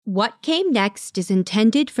What Came Next is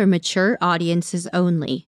intended for mature audiences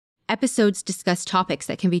only. Episodes discuss topics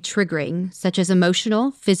that can be triggering, such as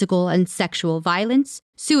emotional, physical, and sexual violence,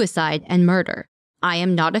 suicide, and murder. I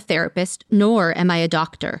am not a therapist, nor am I a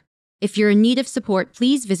doctor. If you're in need of support,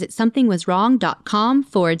 please visit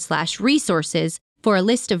somethingwaswrong.com/resources for a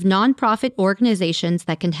list of nonprofit organizations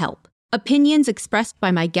that can help. Opinions expressed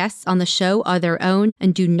by my guests on the show are their own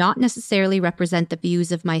and do not necessarily represent the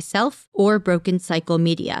views of myself or Broken Cycle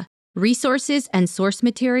Media. Resources and source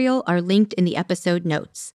material are linked in the episode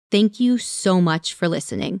notes. Thank you so much for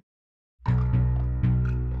listening.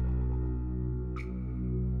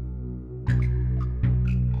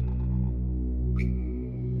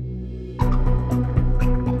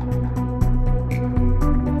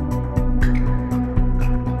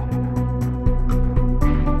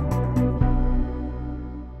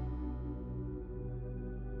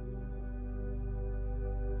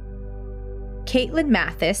 Caitlin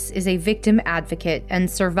Mathis is a victim advocate and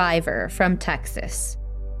survivor from Texas.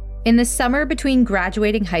 In the summer between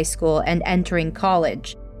graduating high school and entering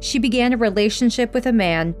college, she began a relationship with a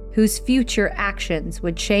man whose future actions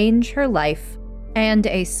would change her life and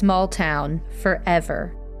a small town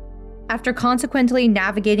forever. After consequently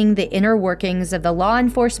navigating the inner workings of the law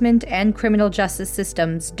enforcement and criminal justice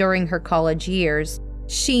systems during her college years,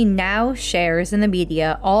 she now shares in the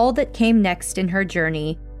media all that came next in her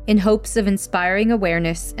journey in hopes of inspiring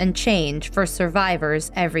awareness and change for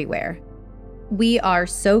survivors everywhere. We are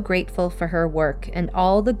so grateful for her work and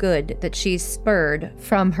all the good that she's spurred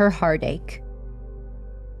from her heartache.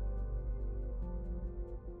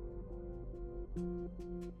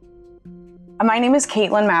 My name is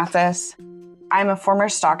Caitlin Mathis. I'm a former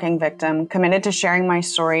stalking victim committed to sharing my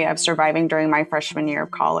story of surviving during my freshman year of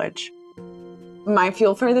college. My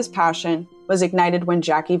fuel for this passion was ignited when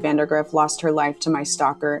Jackie Vandergriff lost her life to my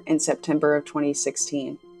stalker in September of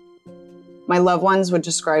 2016. My loved ones would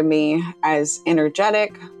describe me as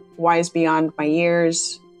energetic, wise beyond my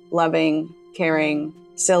years, loving, caring,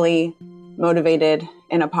 silly, motivated,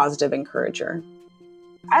 and a positive encourager.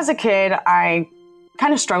 As a kid, I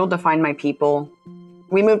kind of struggled to find my people.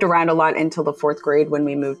 We moved around a lot until the 4th grade when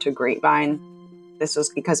we moved to Grapevine. This was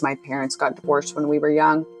because my parents got divorced when we were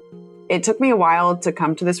young. It took me a while to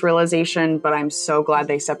come to this realization, but I'm so glad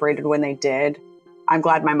they separated when they did. I'm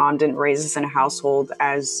glad my mom didn't raise us in a household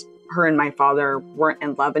as her and my father weren't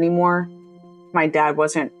in love anymore. My dad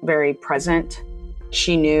wasn't very present.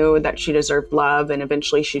 She knew that she deserved love, and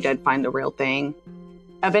eventually she did find the real thing.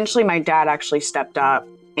 Eventually, my dad actually stepped up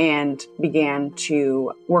and began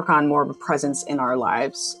to work on more of a presence in our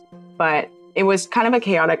lives. But it was kind of a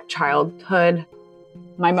chaotic childhood.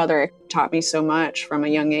 My mother taught me so much from a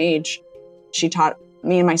young age. She taught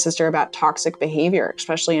me and my sister about toxic behavior,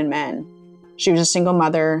 especially in men. She was a single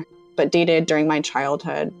mother, but dated during my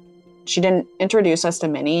childhood. She didn't introduce us to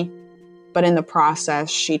many, but in the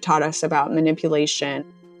process, she taught us about manipulation.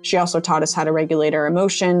 She also taught us how to regulate our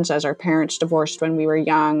emotions as our parents divorced when we were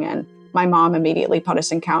young, and my mom immediately put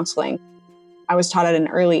us in counseling. I was taught at an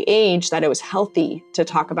early age that it was healthy to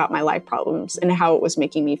talk about my life problems and how it was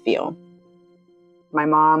making me feel. My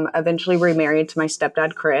mom eventually remarried to my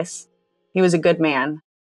stepdad, Chris. He was a good man.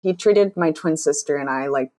 He treated my twin sister and I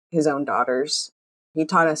like his own daughters. He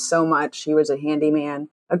taught us so much. He was a handyman,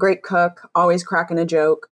 a great cook, always cracking a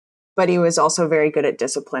joke, but he was also very good at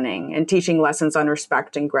disciplining and teaching lessons on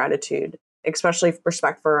respect and gratitude, especially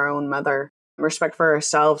respect for our own mother, respect for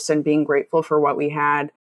ourselves, and being grateful for what we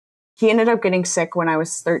had. He ended up getting sick when I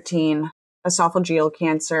was 13, esophageal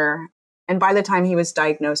cancer, and by the time he was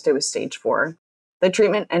diagnosed, it was stage 4. The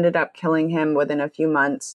treatment ended up killing him within a few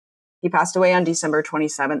months. He passed away on December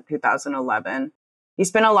 27, 2011. He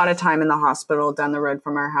spent a lot of time in the hospital down the road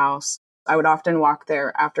from our house. I would often walk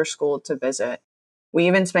there after school to visit. We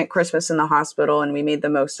even spent Christmas in the hospital, and we made the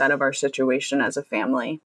most out of our situation as a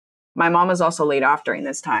family. My mom was also laid off during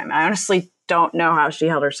this time. I honestly don't know how she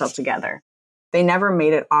held herself together. They never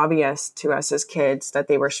made it obvious to us as kids that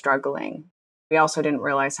they were struggling. We also didn't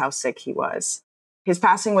realize how sick he was. His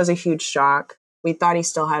passing was a huge shock. We thought he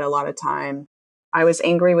still had a lot of time. I was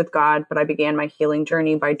angry with God, but I began my healing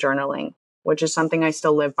journey by journaling, which is something I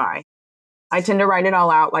still live by. I tend to write it all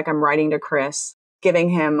out like I'm writing to Chris, giving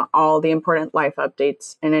him all the important life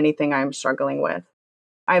updates and anything I'm struggling with.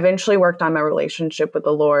 I eventually worked on my relationship with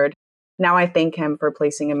the Lord. Now I thank him for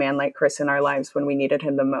placing a man like Chris in our lives when we needed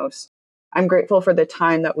him the most. I'm grateful for the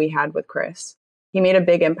time that we had with Chris. He made a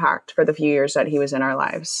big impact for the few years that he was in our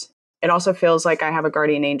lives. It also feels like I have a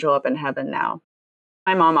guardian angel up in heaven now.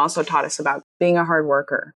 My mom also taught us about being a hard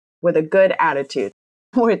worker with a good attitude,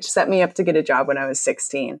 which set me up to get a job when I was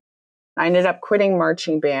 16. I ended up quitting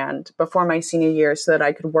marching band before my senior year so that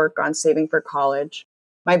I could work on saving for college.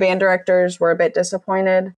 My band directors were a bit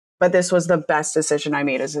disappointed, but this was the best decision I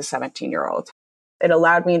made as a 17-year-old. It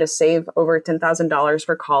allowed me to save over $10,000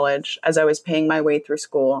 for college as I was paying my way through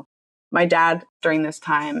school. My dad, during this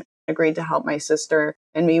time, agreed to help my sister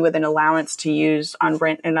and me with an allowance to use on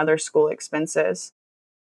rent and other school expenses.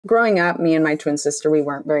 Growing up, me and my twin sister, we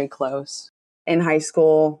weren't very close. In high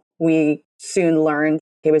school, we soon learned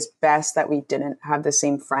it was best that we didn't have the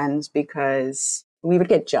same friends because we would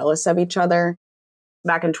get jealous of each other.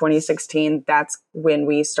 Back in 2016, that's when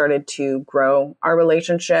we started to grow our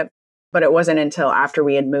relationship, but it wasn't until after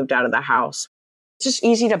we had moved out of the house. It's just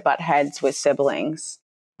easy to butt heads with siblings,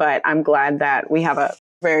 but I'm glad that we have a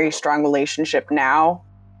very strong relationship now.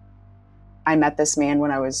 I met this man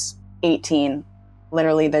when I was 18,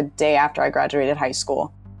 literally the day after I graduated high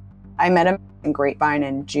school. I met him in Grapevine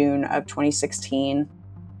in June of 2016.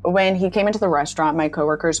 When he came into the restaurant, my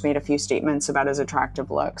coworkers made a few statements about his attractive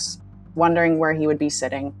looks, wondering where he would be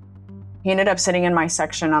sitting. He ended up sitting in my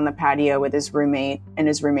section on the patio with his roommate and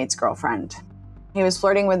his roommate's girlfriend. He was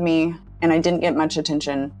flirting with me, and I didn't get much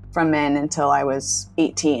attention from men until I was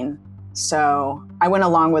 18. So I went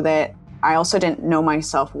along with it. I also didn't know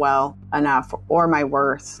myself well enough or my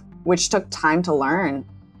worth, which took time to learn.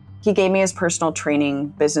 He gave me his personal training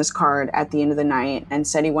business card at the end of the night and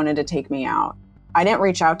said he wanted to take me out. I didn't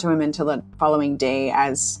reach out to him until the following day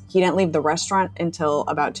as he didn't leave the restaurant until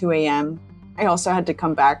about 2 a.m. I also had to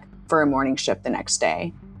come back for a morning shift the next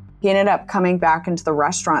day. He ended up coming back into the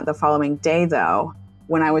restaurant the following day, though,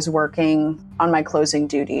 when I was working on my closing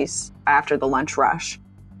duties after the lunch rush.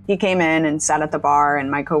 He came in and sat at the bar,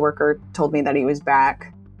 and my coworker told me that he was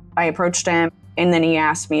back. I approached him, and then he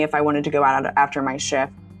asked me if I wanted to go out after my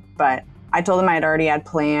shift, but I told him I had already had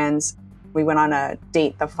plans. We went on a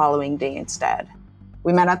date the following day instead.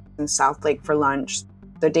 We met up in South Lake for lunch.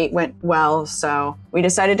 The date went well, so we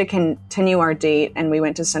decided to continue our date, and we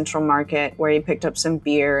went to Central Market where he picked up some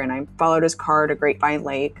beer, and I followed his car to Grapevine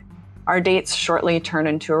Lake. Our dates shortly turned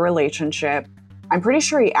into a relationship. I'm pretty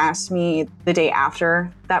sure he asked me the day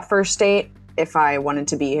after that first date if I wanted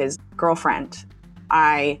to be his girlfriend.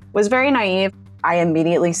 I was very naive. I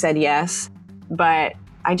immediately said yes, but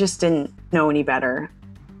I just didn't know any better.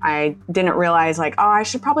 I didn't realize I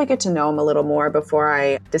should probably get to know him a little more before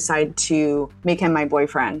I decide to make him my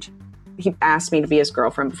boyfriend. He asked me to be his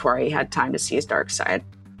girlfriend before I had time to see his dark side.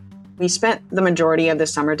 We spent the majority of the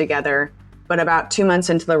summer together, but about 2 months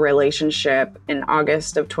into the relationship, in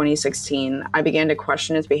August of 2016, I began to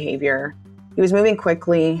question his behavior. He was moving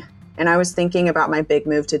quickly, and I was thinking about my big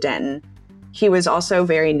move to Denton. He was also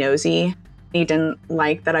very nosy. He didn't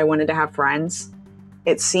like that I wanted to have friends.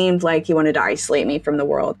 It seemed like he wanted to isolate me from the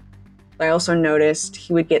world. I also noticed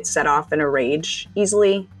he would get set off in a rage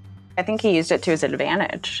easily. I think he used it to his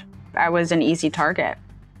advantage. I was an easy target.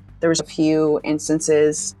 There was a few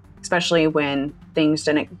instances, especially when things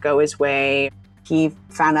didn't go his way. He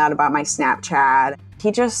found out about my Snapchat.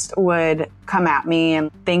 He just would come at me and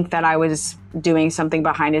think that I was doing something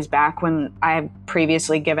behind his back when I had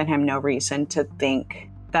previously given him no reason to think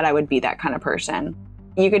that I would be that kind of person.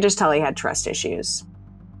 You could just tell he had trust issues.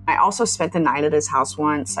 I also spent the night at his house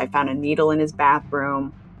once. I found a needle in his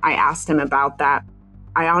bathroom. I asked him about that.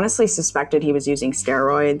 I honestly suspected he was using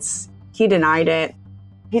steroids. He denied it.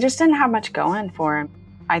 He just didn't have much going for him.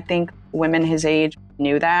 I think women his age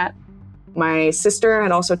knew that. My sister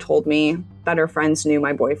had also told me that her friends knew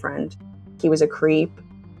my boyfriend. He was a creep,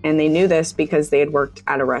 and they knew this because they had worked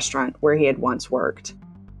at a restaurant where he had once worked.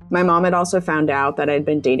 My mom had also found out that I'd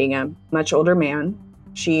been dating a much older man.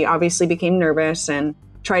 She obviously became nervous and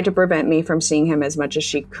tried to prevent me from seeing him as much as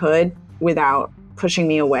she could without pushing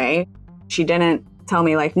me away. She didn't tell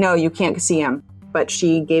me no, you can't see him, but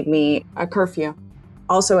she gave me a curfew.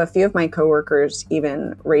 Also, a few of my coworkers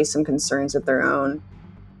even raised some concerns of their own.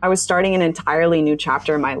 I was starting an entirely new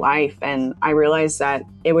chapter in my life, and I realized that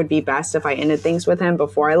it would be best if I ended things with him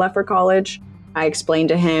before I left for college. I explained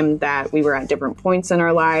to him that we were at different points in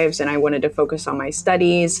our lives and I wanted to focus on my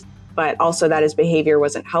studies, but also that his behavior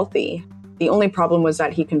wasn't healthy. The only problem was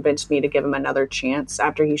that he convinced me to give him another chance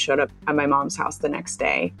after he showed up at my mom's house the next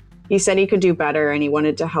day. He said he could do better and he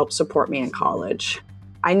wanted to help support me in college.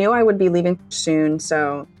 I knew I would be leaving soon,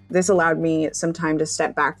 so this allowed me some time to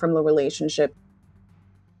step back from the relationship.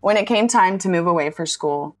 When it came time to move away for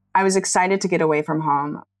school, I was excited to get away from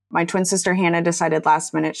home. My twin sister Hannah decided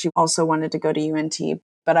last minute she also wanted to go to UNT,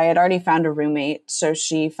 but I had already found a roommate, so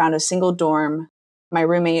she found a single dorm. My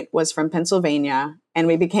roommate was from Pennsylvania, and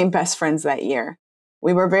we became best friends that year.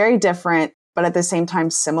 We were very different, but at the same time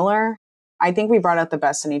similar. I think we brought out the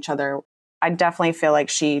best in each other. I definitely feel like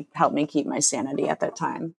she helped me keep my sanity at that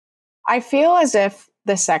time. I feel as if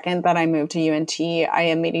the second that I moved to UNT, I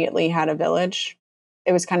immediately had a village.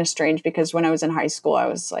 It was kind of strange because when I was in high school, I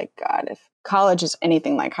was like, God, if college is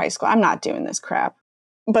anything like high school, I'm not doing this crap.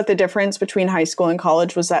 But the difference between high school and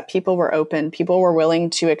college was that people were open. People were willing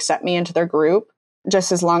to accept me into their group,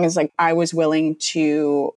 just as long as like I was willing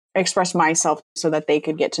to express myself so that they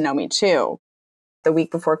could get to know me too. The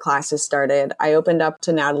week before classes started, I opened up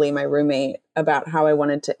to Natalie, my roommate, about how I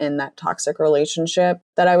wanted to end that toxic relationship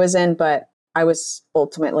that I was in, but I was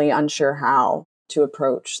ultimately unsure how to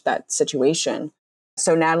approach that situation.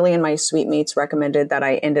 So Natalie and my suite mates recommended that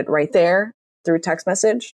I end it right there through text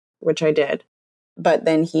message, which I did. But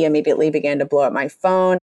then he immediately began to blow up my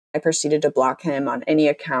phone. I proceeded to block him on any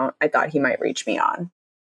account I thought he might reach me on.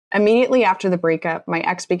 Immediately after the breakup, my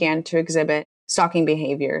ex began to exhibit stalking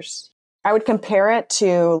behaviors. I would compare it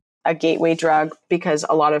to a gateway drug because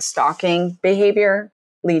a lot of stalking behavior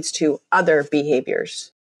leads to other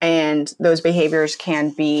behaviors. And those behaviors can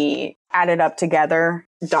be added up together,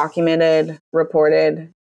 documented,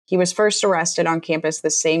 reported. He was first arrested on campus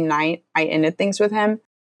the same night I ended things with him,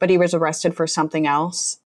 but he was arrested for something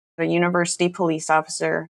else. A university police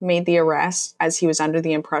officer made the arrest as he was under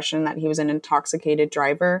the impression that he was an intoxicated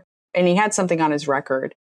driver, and he had something on his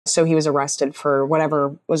record. So he was arrested for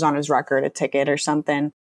whatever was on his record, a ticket or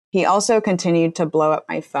something. He also continued to blow up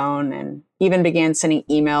my phone and even began sending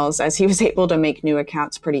emails as he was able to make new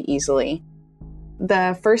accounts pretty easily.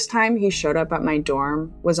 The first time he showed up at my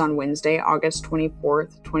dorm was on Wednesday, August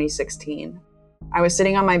 24th, 2016. I was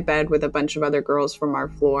sitting on my bed with a bunch of other girls from our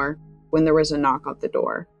floor when there was a knock at the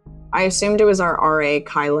door. I assumed it was our RA,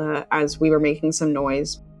 Kyla, as we were making some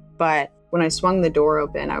noise, but when I swung the door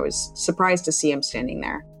open, I was surprised to see him standing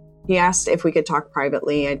there. He asked if we could talk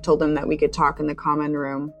privately. I told him that we could talk in the common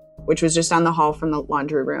room, which was just down the hall from the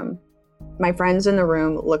laundry room. My friends in the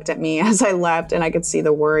room looked at me as I left, and I could see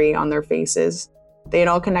the worry on their faces. They had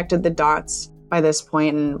all connected the dots by this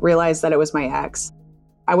point and realized that it was my ex.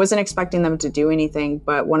 I wasn't expecting them to do anything,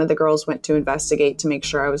 but one of the girls went to investigate to make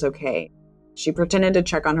sure I was okay. She pretended to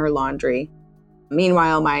check on her laundry.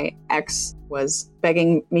 Meanwhile, my ex was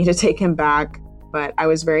begging me to take him back, but I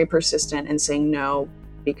was very persistent in saying no.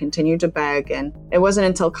 He continued to beg, and it wasn't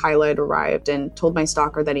until Kyla had arrived and told my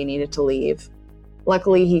stalker that he needed to leave.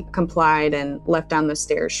 Luckily, he complied and left down the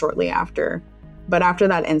stairs shortly after. But after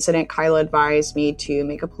that incident, Kyla advised me to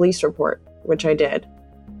make a police report, which I did.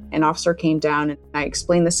 An officer came down and I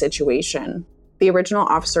explained the situation. The original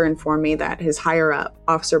officer informed me that his higher-up,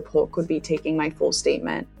 Officer Polk, would be taking my full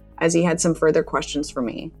statement, as he had some further questions for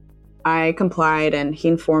me. I complied, and he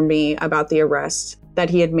informed me about the arrest that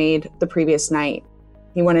he had made the previous night.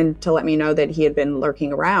 He wanted to let me know that he had been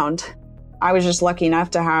lurking around. I was just lucky enough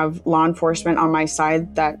to have law enforcement on my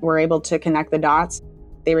side that were able to connect the dots.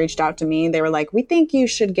 They reached out to me. They were like, "We think you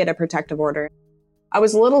should get a protective order." I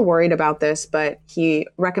was a little worried about this, but he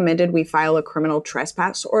recommended we file a criminal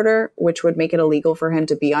trespass order, which would make it illegal for him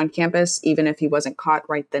to be on campus, even if he wasn't caught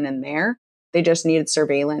right then and there. They just needed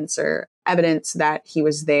surveillance or evidence that he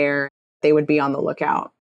was there. They would be on the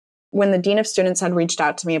lookout. When the dean of students had reached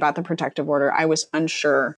out to me about the protective order, I was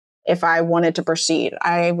unsure if I wanted to proceed.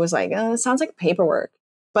 I was like, oh, it sounds like paperwork.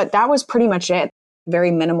 But that was pretty much it.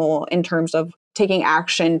 Very minimal in terms of taking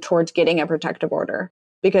action towards getting a protective order,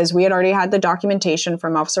 because we had already had the documentation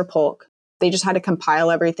from Officer Polk. They just had to compile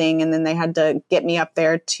everything, and then they had to get me up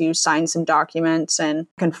there to sign some documents and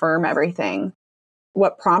confirm everything.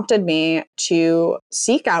 What prompted me to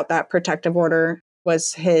seek out that protective order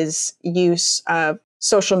was his use of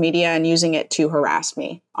social media and using it to harass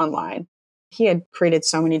me online. He had created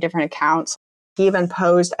so many different accounts. He even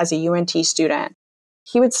posed as a UNT student.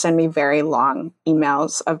 He would send me very long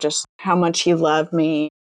emails of just how much he loved me.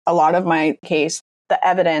 A lot of my case, the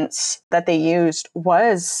evidence that they used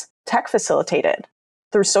was tech facilitated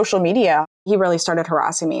through social media. He really started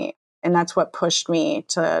harassing me. And that's what pushed me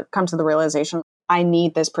to come to the realization, I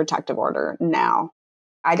need this protective order now.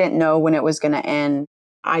 I didn't know when it was going to end.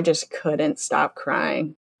 I just couldn't stop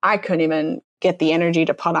crying. I couldn't even get the energy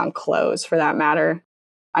to put on clothes, for that matter.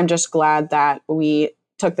 I'm just glad that we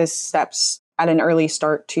took these steps at an early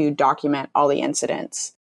start to document all the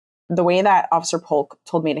incidents. The way that Officer Polk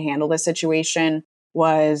told me to handle this situation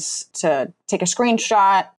was to take a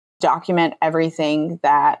screenshot, document everything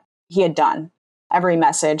that he had done, every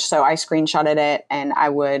message. So I screenshotted it and I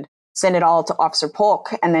would send it all to Officer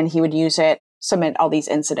Polk, and then he would use it, submit all these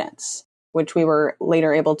incidents, which we were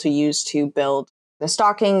later able to use to build the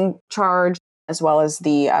stalking charge as well as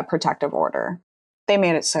the protective order. They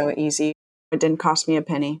made it so easy. It didn't cost me a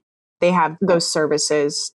penny. They have those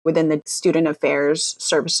services within the student affairs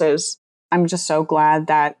services. I'm just so glad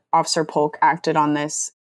that Officer Polk acted on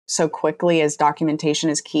this so quickly, as documentation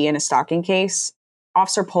is key in a stalking case.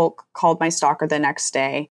 Officer Polk called my stalker the next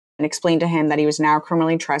day and explained to him that he was now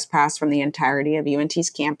criminally trespassed from the entirety of UNT's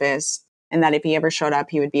campus and that if he ever showed up,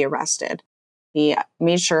 he would be arrested. He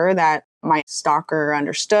made sure that my stalker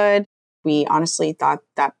understood. We honestly thought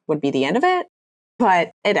that would be the end of it,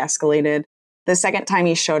 but it escalated. The second time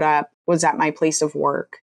he showed up was at my place of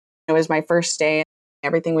work. It was my first day.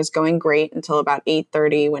 Everything was going great until about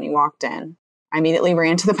 8:30 when he walked in. I immediately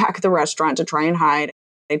ran to the back of the restaurant to try and hide.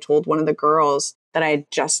 I told one of the girls that I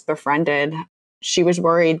had just befriended. She was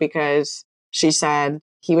worried because she said,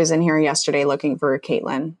 he was in here yesterday looking for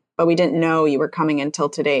Caitlin, but we didn't know you were coming until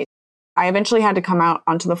today. I eventually had to come out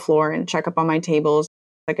onto the floor and check up on my tables.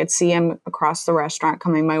 I could see him across the restaurant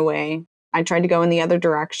coming my way. I tried to go in the other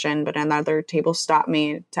direction, but another table stopped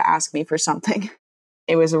me to ask me for something.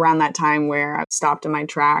 It was around that time where I stopped in my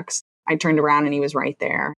tracks. I turned around and he was right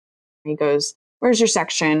there. He goes, "Where's your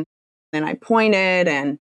section?" And I pointed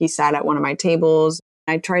and he sat at one of my tables.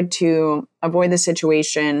 I tried to avoid the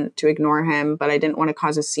situation to ignore him, but I didn't want to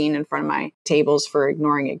cause a scene in front of my tables for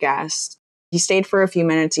ignoring a guest. He stayed for a few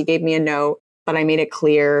minutes. He gave me a note, but I made it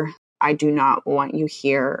clear, "I do not want you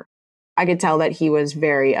here." I could tell that he was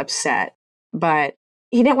very upset, but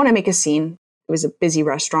he didn't want to make a scene. It was a busy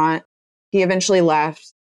restaurant. He eventually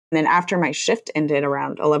left. And then after my shift ended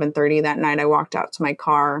around 11:30 that night, I walked out to my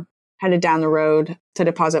car, headed down the road to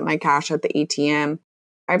deposit my cash at the ATM.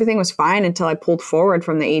 Everything was fine until I pulled forward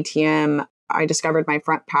from the ATM. I discovered my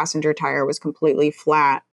front passenger tire was completely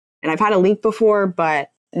flat. And I've had a leak before,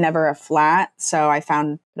 but never a flat. So I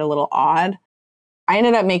found it a little odd. I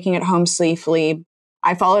ended up making it home safely.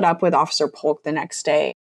 I followed up with Officer Polk the next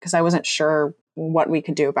day because I wasn't sure what we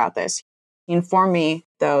could do about this. He informed me,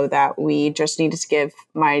 though, that we just needed to give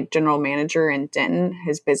my general manager in Denton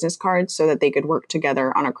his business card so that they could work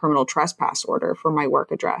together on a criminal trespass order for my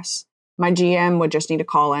work address. My GM would just need to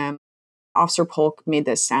call him. Officer Polk made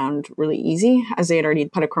this sound really easy, as they had already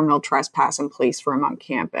put a criminal trespass in place for him on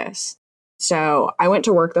campus. So I went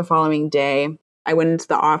to work the following day. I went into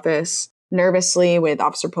the office nervously with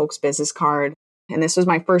Officer Polk's business card, and this was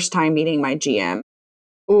my first time meeting my GM.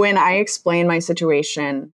 When I explained my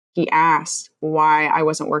situation, he asked why I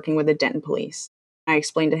wasn't working with the Denton police. I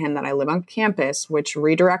explained to him that I live on campus, which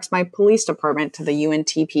redirects my police department to the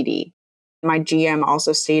UNTPD. My GM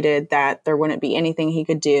also stated that there wouldn't be anything he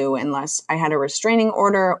could do unless I had a restraining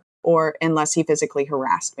order or unless he physically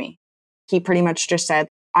harassed me. He pretty much just said,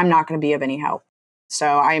 "I'm not going to be of any help." So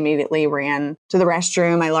I immediately ran to the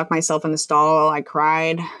restroom. I locked myself in the stall. I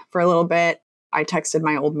cried for a little bit. I texted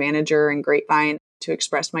my old manager in Grapevine to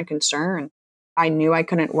express my concern. I knew I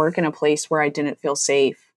couldn't work in a place where I didn't feel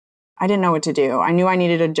safe. I didn't know what to do. I knew I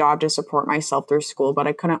needed a job to support myself through school, but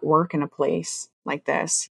I couldn't work in a place like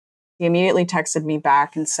this. He immediately texted me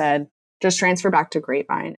back and said, "Just transfer back to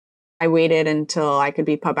Grapevine." I waited until I could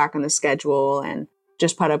be put back on the schedule and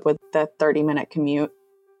just put up with the 30-minute commute.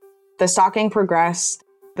 The stalking progressed.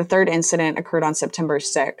 The third incident occurred on September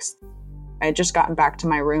 6th. I had just gotten back to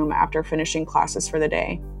my room after finishing classes for the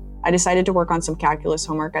day. I decided to work on some calculus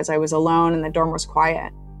homework as I was alone and the dorm was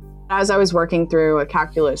quiet. As I was working through a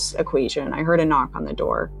calculus equation, I heard a knock on the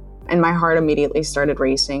door, and my heart immediately started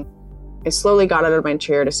racing. I slowly got out of my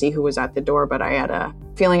chair to see who was at the door, but I had a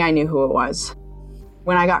feeling I knew who it was.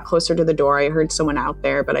 When I got closer to the door, I heard someone out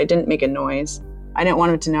there, but I didn't make a noise. I didn't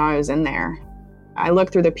want him to know I was in there. I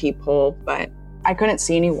looked through the peephole, but I couldn't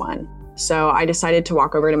see anyone. So I decided to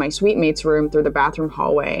walk over to my suite mate's room through the bathroom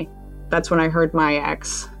hallway. That's when I heard my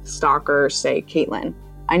ex-stalker say, "Caitlin,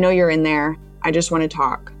 I know you're in there. I just want to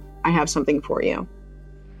talk. I have something for you."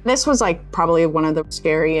 This was probably one of the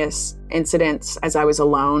scariest incidents as I was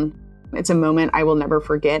alone. It's a moment I will never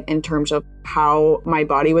forget in terms of how my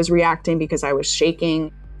body was reacting because I was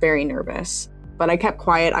shaking, very nervous. But I kept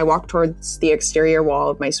quiet. I walked towards the exterior wall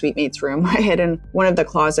of my suite mate's room. I hid in one of the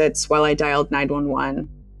closets while I dialed 911.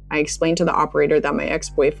 I explained to the operator that my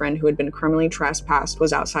ex-boyfriend, who had been criminally trespassed,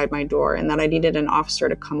 was outside my door and that I needed an officer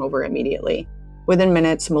to come over immediately. Within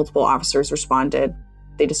minutes, multiple officers responded.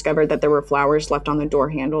 They discovered that there were flowers left on the door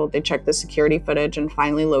handle. They checked the security footage and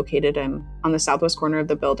finally located him on the southwest corner of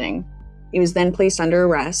the building. He was then placed under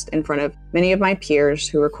arrest in front of many of my peers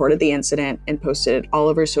who recorded the incident and posted it all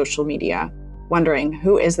over social media, wondering,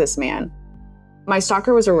 who is this man? My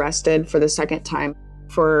stalker was arrested for the second time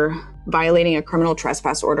for violating a criminal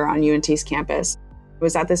trespass order on UNT's campus. It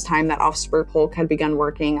was at this time that Officer Polk had begun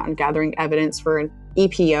working on gathering evidence for an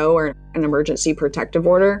EPO, or an emergency protective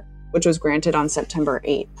order, which was granted on September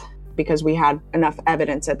 8th because we had enough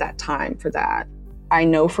evidence at that time for that. I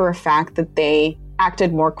know for a fact that they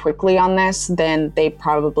acted more quickly on this than they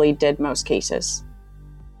probably did most cases.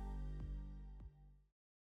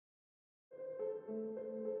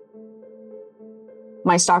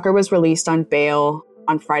 My stalker was released on bail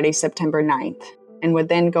on Friday, September 9th, and would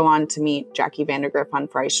then go on to meet Jackie Vandergriff on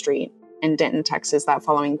Fry Street in Denton, Texas that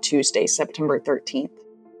following Tuesday, September 13th.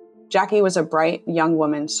 Jackie was a bright young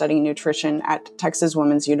woman studying nutrition at Texas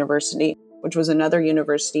Women's University, which was another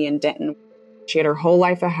university in Denton. She had her whole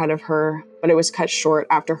life ahead of her, but it was cut short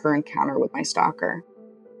after her encounter with my stalker.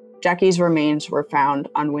 Jackie's remains were found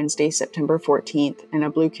on Wednesday, September 14th in a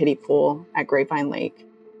blue kiddie pool at Grapevine Lake.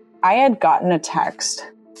 I had gotten a text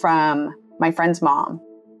from my friend's mom.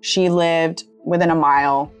 She lived within a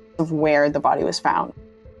mile of where the body was found.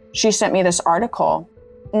 She sent me this article.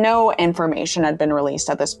 No information had been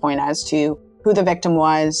released at this point as to who the victim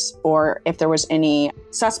was or if there was any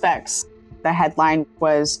suspects. The headline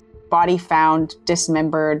was "Body Found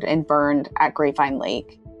Dismembered and Burned at Grapevine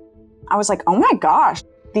Lake." I was like, oh my gosh,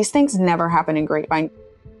 these things never happen in Grapevine.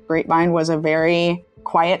 Grapevine was a very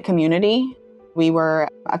quiet community. We were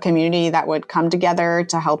a community that would come together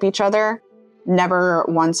to help each other. Never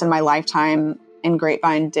once in my lifetime in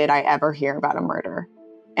Grapevine did I ever hear about a murder.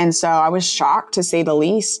 And so I was shocked, to say the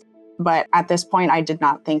least. But at this point, I did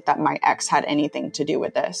not think that my ex had anything to do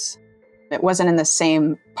with this. It wasn't in the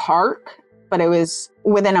same park, but it was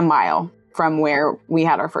within a mile from where we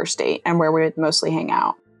had our first date and where we would mostly hang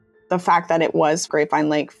out. The fact that it was Grapevine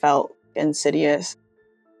Lake felt insidious.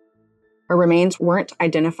 Her remains weren't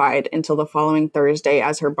identified until the following Thursday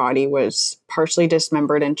as her body was partially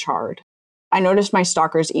dismembered and charred. I noticed my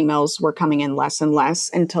stalker's emails were coming in less and less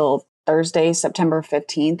until Thursday, September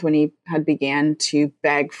 15th, when he had began to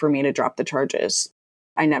beg for me to drop the charges.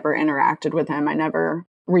 I never interacted with him. I never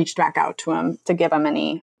reached back out to him to give him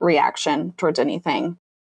any reaction towards anything.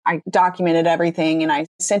 I documented everything and I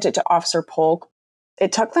sent it to Officer Polk.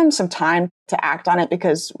 It took them some time to act on it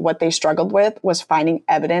because what they struggled with was finding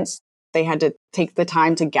evidence. They had to take the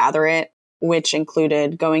time to gather it, which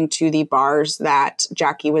included going to the bars that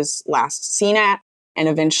Jackie was last seen at. And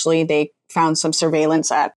eventually they found some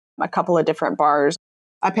surveillance at a couple of different bars.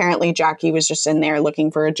 Apparently Jackie was just in there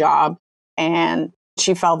looking for a job and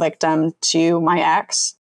she fell victim to my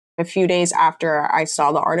ex. A few days after I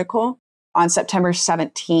saw the article, on September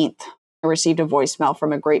 17th, I received a voicemail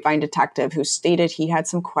from a Grapevine detective who stated he had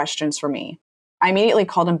some questions for me. I immediately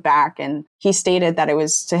called him back and he stated that it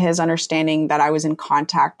was to his understanding that I was in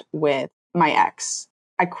contact with my ex.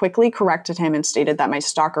 I quickly corrected him and stated that my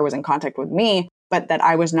stalker was in contact with me, but that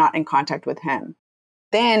I was not in contact with him.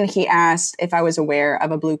 Then he asked if I was aware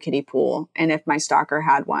of a blue kiddie pool and if my stalker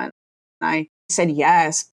had one. I said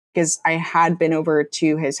yes, because I had been over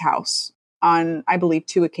to his house on, I believe,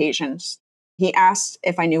 2 occasions. He asked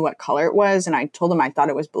if I knew what color it was, and I told him I thought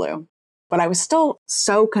it was blue. But I was still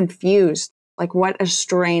so confused. Like, what a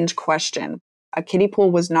strange question. A kiddie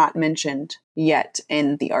pool was not mentioned yet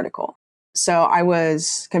in the article. So I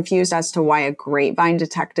was confused as to why a Grapevine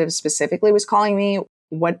detective specifically was calling me.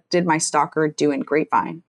 What did my stalker do in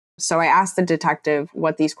Grapevine? So I asked the detective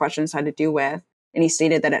what these questions had to do with, and he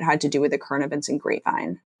stated that it had to do with the current events in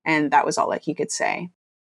Grapevine. And that was all that he could say.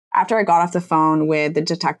 After I got off the phone with the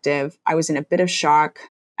detective, I was in a bit of shock,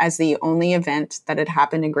 as the only event that had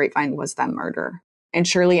happened in Grapevine was that murder. And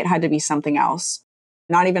surely it had to be something else.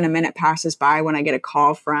 Not even a minute passes by when I get a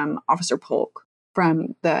call from Officer Polk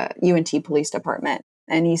from the UNT Police Department.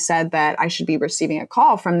 And he said that I should be receiving a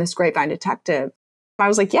call from this Grapevine detective. I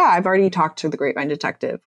was like, yeah, I've already talked to the Grapevine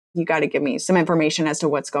detective. You got to give me some information as to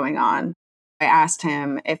what's going on. I asked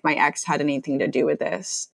him if my ex had anything to do with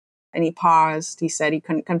this. And he paused. He said he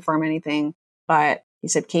couldn't confirm anything. But he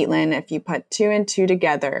said, Caitlin, if you put 2 and 2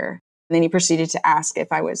 together, and then he proceeded to ask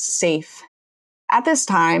if I was safe. At this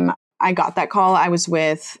time, I got that call. I was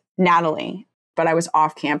with Natalie, but I was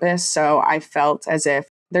off campus. So I felt as if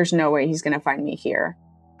there's no way he's going to find me here.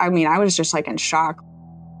 I mean, I was just like in shock.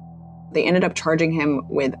 They ended up charging him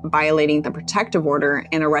with violating the protective order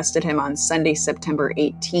and arrested him on Sunday, September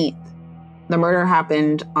 18th. The murder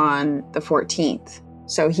happened on the 14th.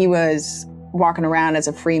 So he was walking around as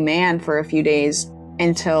a free man for a few days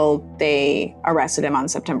until they arrested him on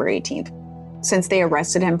September 18th. Since they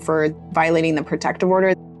arrested him for violating the protective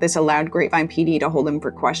order, this allowed Grapevine PD to hold him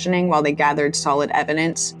for questioning while they gathered solid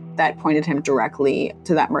evidence that pointed him directly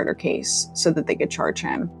to that murder case so that they could charge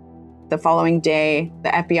him. The following day, the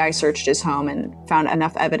FBI searched his home and found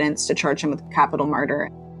enough evidence to charge him with capital murder.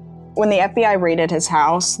 When the FBI raided his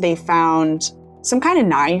house, they found some kind of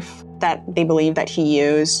knife that they believe that he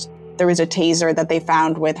used. There was a taser that they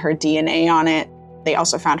found with her DNA on it. They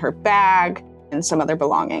also found her bag and some other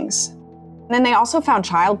belongings. And then they also found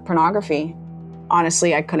child pornography.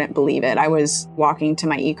 Honestly, I couldn't believe it. I was walking to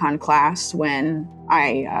my econ class when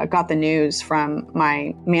I got the news from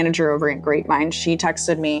my manager over at Grapevine. She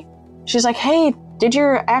texted me. She's like, "Hey, did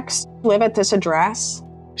your ex live at this address?"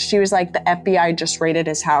 She was like, "The FBI just raided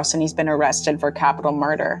his house and he's been arrested for capital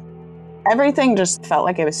murder." Everything just felt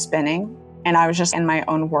like it was spinning and I was just in my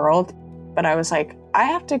own world. But I was like, I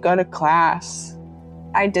have to go to class.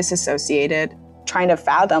 I disassociated, trying to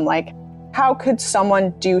fathom, like, how could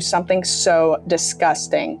someone do something so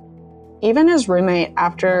disgusting? Even his roommate,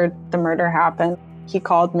 after the murder happened, he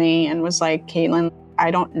called me and was like, "Caitlin, I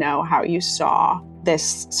don't know how you saw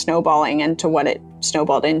this snowballing into what it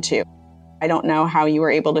snowballed into. I don't know how you were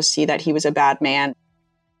able to see that he was a bad man."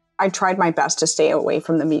 I tried my best to stay away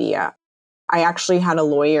from the media. I actually had a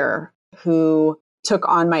lawyer who took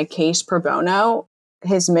on my case pro bono.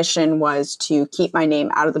 His mission was to keep my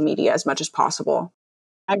name out of the media as much as possible.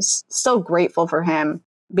 I'm still grateful for him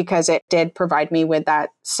because it did provide me with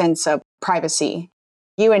that sense of privacy.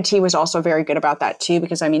 UNT was also very good about that too,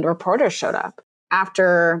 because reporters showed up.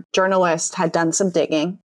 After journalists had done some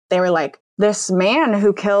digging, they were like, "This man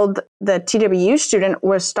who killed the TWU student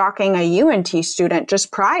was stalking a UNT student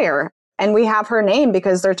just prior, and we have her name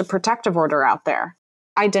because there's a protective order out there."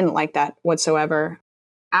 I didn't like that whatsoever.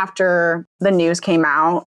 After the news came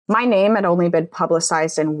out, my name had only been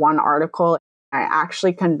publicized in one article. I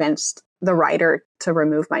actually convinced the writer to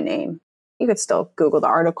remove my name. You could still Google the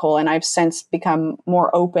article, and I've since become more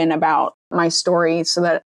open about my story so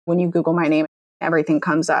that when you Google my name, everything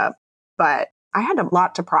comes up. But I had a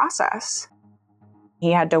lot to process.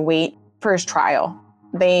 He had to wait for his trial.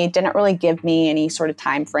 They didn't really give me any sort of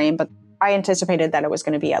time frame, but I anticipated that it was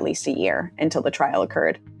going to be at least a year until the trial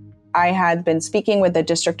occurred. I had been speaking with the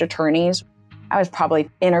district attorneys. I was probably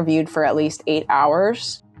interviewed for at least 8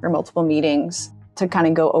 hours or multiple meetings to kind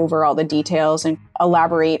of go over all the details and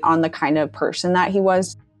elaborate on the kind of person that he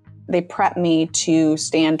was. They prepped me to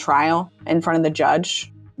stand trial in front of the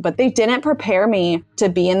judge, but they didn't prepare me to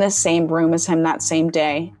be in the same room as him that same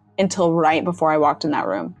day until right before I walked in that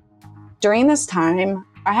room. During this time,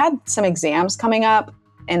 I had some exams coming up,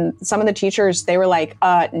 and some of the teachers, they were like,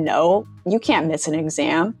 "No, you can't miss an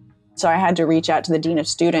exam." So I had to reach out to the dean of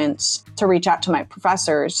students to reach out to my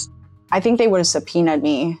professors. I think they would have subpoenaed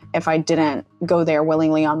me if I didn't go there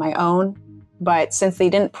willingly on my own. But since they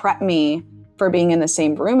didn't prep me for being in the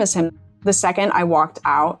same room as him, the second I walked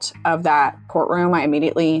out of that courtroom, I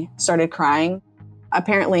immediately started crying.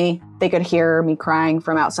 Apparently, they could hear me crying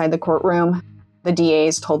from outside the courtroom. The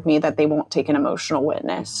DAs told me that they won't take an emotional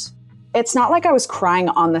witness. It's not like I was crying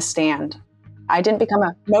on the stand. I didn't become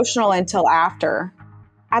emotional until after.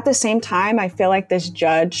 At the same time, I feel like this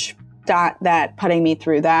judge thought that putting me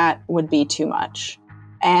through that would be too much.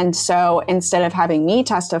 And so instead of having me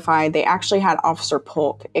testify, they actually had Officer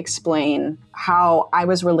Polk explain how I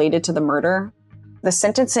was related to the murder. The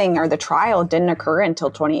sentencing or the trial didn't occur until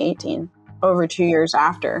 2018, over 2 years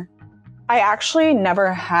after. I actually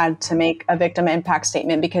never had to make a victim impact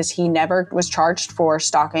statement because he never was charged for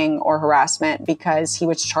stalking or harassment because he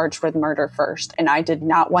was charged with murder first. And I did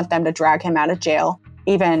not want them to drag him out of jail,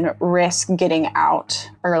 even risk getting out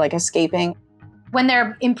or escaping. When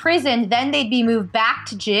they're imprisoned, then they'd be moved back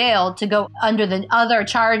to jail to go under the other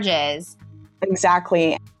charges.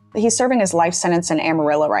 Exactly. He's serving his life sentence in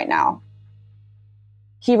Amarillo right now.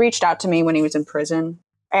 He reached out to me when he was in prison.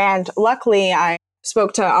 And luckily, I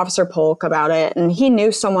spoke to Officer Polk about it, and he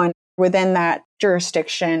knew someone within that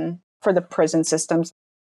jurisdiction for the prison systems.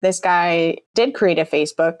 This guy did create a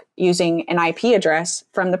Facebook using an IP address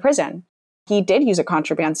from the prison. He did use a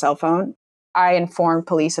contraband cell phone. I informed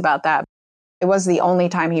police about that. It was the only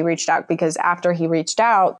time he reached out because after he reached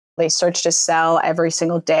out, they searched his cell every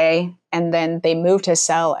single day, and then they moved his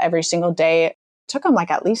cell every single day. It took him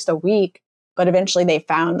at least a week, but eventually they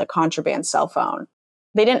found the contraband cell phone.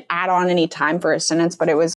 They didn't add on any time for his sentence, but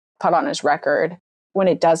it was put on his record. When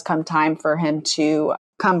it does come time for him to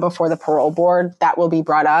come before the parole board, that will be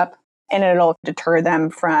brought up, and it'll deter them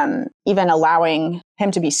from even allowing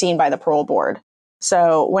him to be seen by the parole board.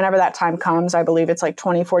 So whenever that time comes, I believe it's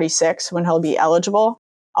 2046 when he'll be eligible,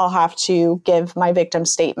 I'll have to give my victim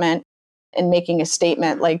statement and making a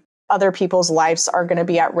statement other people's lives are going to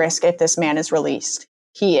be at risk if this man is released.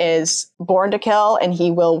 He is born to kill and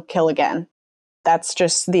he will kill again. That's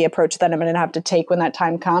just the approach that I'm going to have to take when that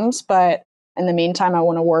time comes. But in the meantime, I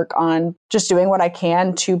want to work on just doing what I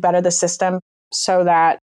can to better the system so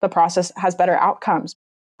that the process has better outcomes.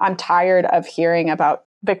 I'm tired of hearing about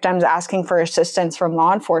victims asking for assistance from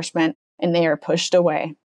law enforcement and they are pushed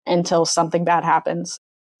away until something bad happens.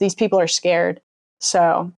 These people are scared.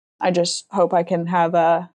 So I just hope I can have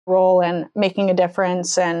a role in making a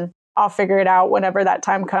difference, and I'll figure it out whenever that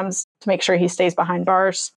time comes to make sure he stays behind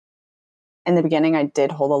bars. In the beginning, I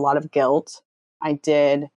did hold a lot of guilt. I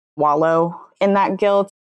did wallow in that guilt.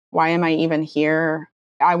 Why am I even here?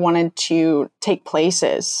 I wanted to take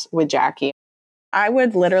places with Jackie. I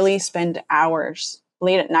would literally spend hours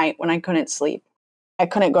late at night when I couldn't sleep. I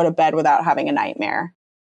couldn't go to bed without having a nightmare.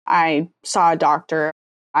 I saw a doctor.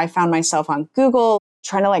 I found myself on Google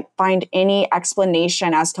trying to find any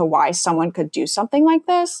explanation as to why someone could do something like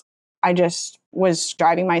this. I just was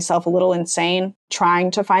driving myself a little insane trying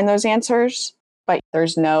to find those answers, but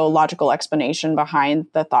there's no logical explanation behind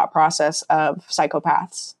the thought process of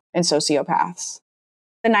psychopaths and sociopaths.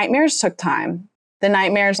 The nightmares took time. The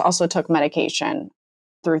nightmares also took medication.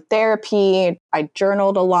 Through therapy, I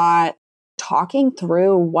journaled a lot, talking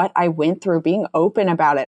through what I went through, being open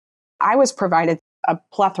about it. I was provided a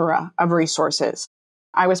plethora of resources.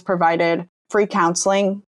 I was provided free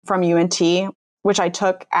counseling from UNT, which I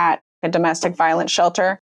took at a domestic violence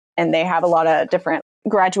shelter. And they have a lot of different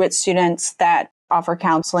graduate students that offer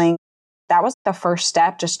counseling. That was the first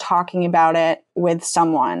step, just talking about it with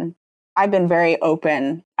someone. I've been very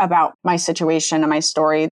open about my situation and my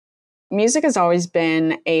story. Music has always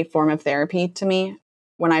been a form of therapy to me.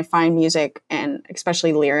 When I find music and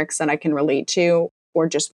especially lyrics that I can relate to or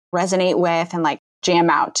just resonate with and jam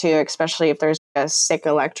out to, especially if there's a sick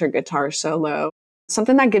electric guitar solo,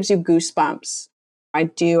 something that gives you goosebumps. I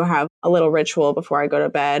do have a little ritual before I go to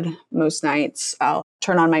bed. Most nights I'll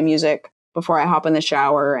turn on my music before I hop in the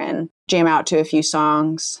shower and jam out to a few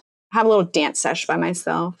songs. Have a little dance sesh by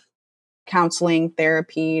myself. Counseling,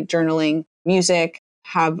 therapy, journaling, music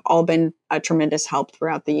have all been a tremendous help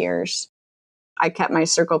throughout the years. I kept my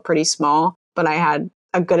circle pretty small, but I had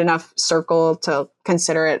a good enough circle to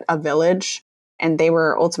consider it a village. And they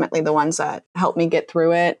were ultimately the ones that helped me get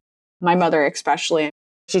through it. My mother, especially,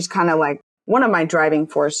 she's kind of one of my driving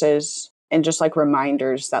forces and just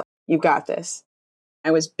reminders that you've got this. I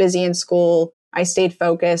was busy in school. I stayed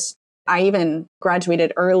focused. I even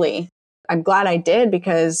graduated early. I'm glad I did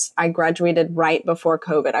because I graduated right before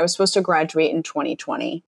COVID. I was supposed to graduate in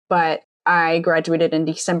 2020, but I graduated in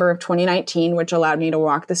December of 2019, which allowed me to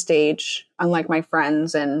walk the stage, unlike my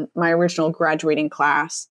friends and my original graduating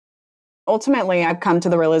class. Ultimately, I've come to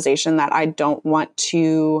the realization that I don't want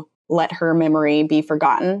to let her memory be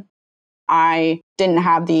forgotten. I didn't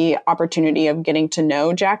have the opportunity of getting to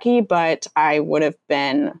know Jackie, but I would have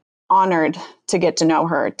been honored to get to know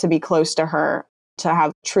her, to be close to her, to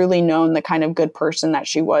have truly known the kind of good person that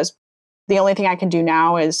she was. The only thing I can do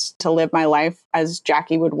now is to live my life as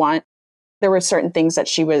Jackie would want. There were certain things that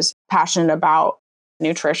she was passionate about.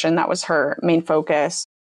 Nutrition, that was her main focus.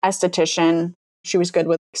 Esthetician, she was good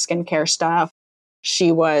with skincare stuff.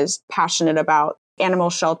 She was passionate about animal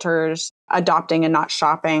shelters, adopting and not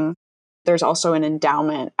shopping. There's also an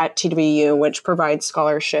endowment at TWU, which provides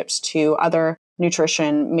scholarships to other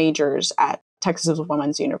nutrition majors at Texas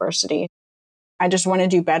Women's University. I just want to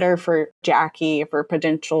do better for Jackie, for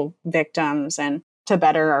potential victims, and to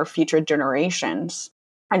better our future generations.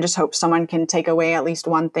 I just hope someone can take away at least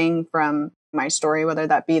one thing from my story, whether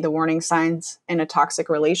that be the warning signs in a toxic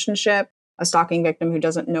relationship, a stalking victim who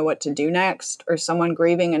doesn't know what to do next, or someone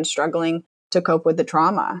grieving and struggling to cope with the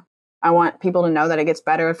trauma. I want people to know that it gets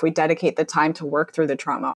better if we dedicate the time to work through the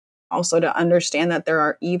trauma. Also to understand that there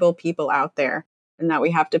are evil people out there and that we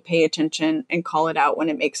have to pay attention and call it out when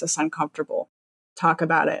it makes us uncomfortable. Talk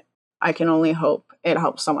about it. I can only hope it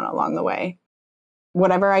helps someone along the way.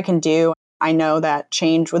 Whatever I can do, I know that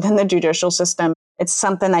change within the judicial system, it's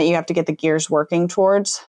something that you have to get the gears working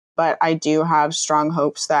towards. But I do have strong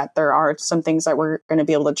hopes that there are some things that we're going to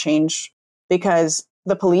be able to change because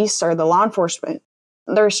the police or the law enforcement,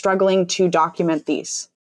 they're struggling to document these.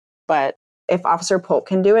 But if Officer Polk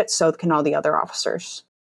can do it, so can all the other officers.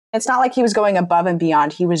 It's not like he was going above and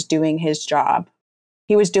beyond. He was doing his job.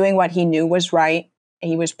 He was doing what he knew was right.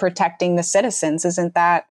 He was protecting the citizens. Isn't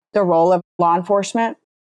that the role of law enforcement?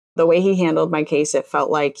 The way he handled my case, it felt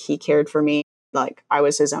like he cared for me, like I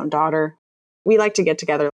was his own daughter. We like to get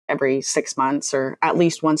together every 6 months or at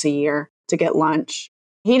least once a year to get lunch.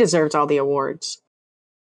 He deserves all the awards.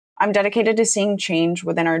 I'm dedicated to seeing change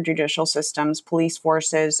within our judicial systems, police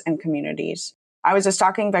forces, and communities. I was a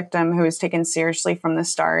stalking victim who was taken seriously from the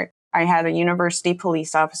start. I had a university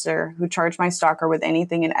police officer who charged my stalker with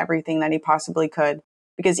anything and everything that he possibly could,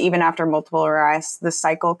 because even after multiple arrests, the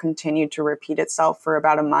cycle continued to repeat itself for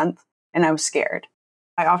about a month, and I was scared.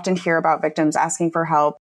 I often hear about victims asking for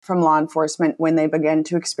help from law enforcement when they begin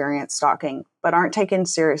to experience stalking, but aren't taken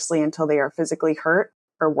seriously until they are physically hurt,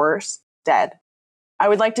 or worse, dead. I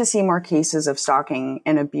would like to see more cases of stalking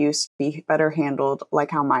and abuse be better handled like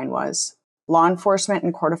how mine was. Law enforcement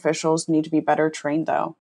and court officials need to be better trained,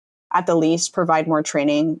 though. At the least, provide more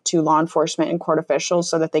training to law enforcement and court officials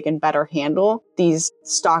so that they can better handle these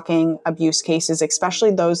stalking abuse cases,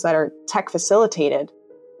 especially those that are tech facilitated.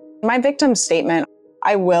 My victim statement,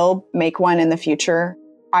 I will make one in the future.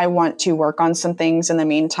 I want to work on some things in the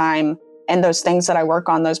meantime. And those things that I work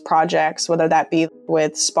on, those projects, whether that be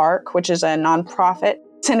with Spark, which is a nonprofit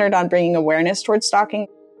centered on bringing awareness towards stalking.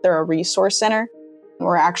 They're a resource center.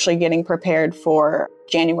 We're actually getting prepared for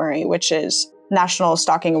January, which is National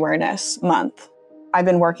Stalking Awareness Month. I've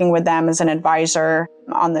been working with them as an advisor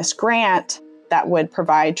on this grant that would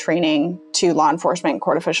provide training to law enforcement and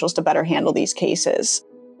court officials to better handle these cases.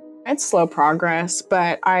 It's slow progress,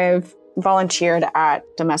 but I've volunteered at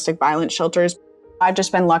domestic violence shelters. I've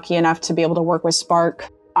just been lucky enough to be able to work with Spark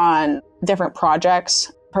on different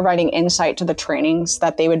projects, providing insight to the trainings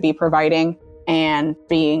that they would be providing and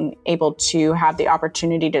being able to have the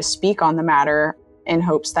opportunity to speak on the matter in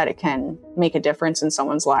hopes that it can make a difference in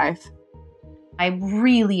someone's life. I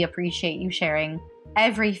really appreciate you sharing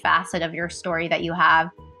every facet of your story that you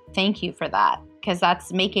have. Thank you for that, because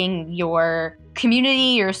that's making your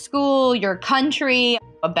community, your school, your country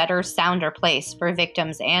a better, sounder place for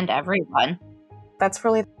victims and everyone. That's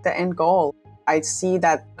really the end goal. I see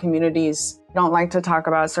that communities don't like to talk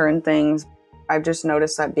about certain things. I've just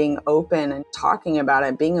noticed that being open and talking about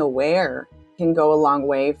it, being aware, can go a long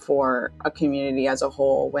way for a community as a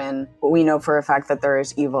whole when we know for a fact that there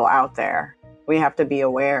is evil out there. We have to be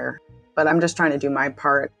aware. But I'm just trying to do my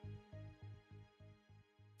part.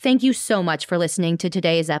 Thank you so much for listening to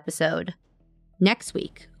today's episode. Next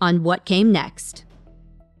week on What Came Next.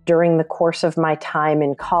 During the course of my time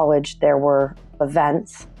in college, there were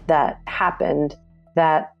events that happened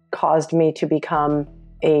that caused me to become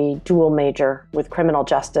a dual major with criminal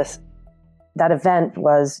justice. That event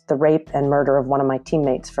was the rape and murder of one of my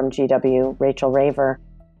teammates from GW, Rachel Raver.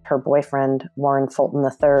 Her boyfriend, Warren Fulton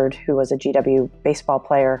III, who was a GW baseball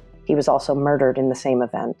player, he was also murdered in the same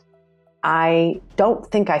event. I don't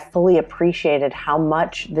think I fully appreciated how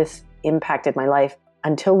much this impacted my life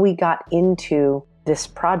until we got into this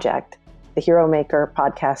project, the Hero Maker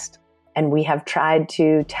podcast, and we have tried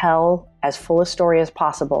to tell as full a story as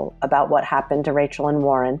possible about what happened to Rachel and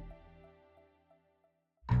Warren.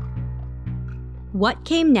 What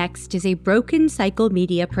Came Next is a Broken Cycle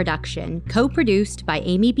Media production, co-produced by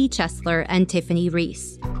Amy B. Chesler and Tiffany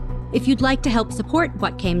Reese. If you'd like to help support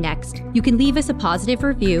What Came Next, you can leave us a positive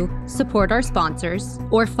review, support our sponsors,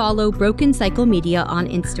 or follow Broken Cycle Media on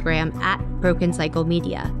Instagram at Broken Cycle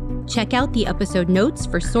Media. Check out the episode notes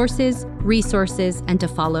for sources, resources, and to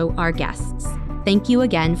follow our guests. Thank you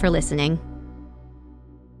again for listening.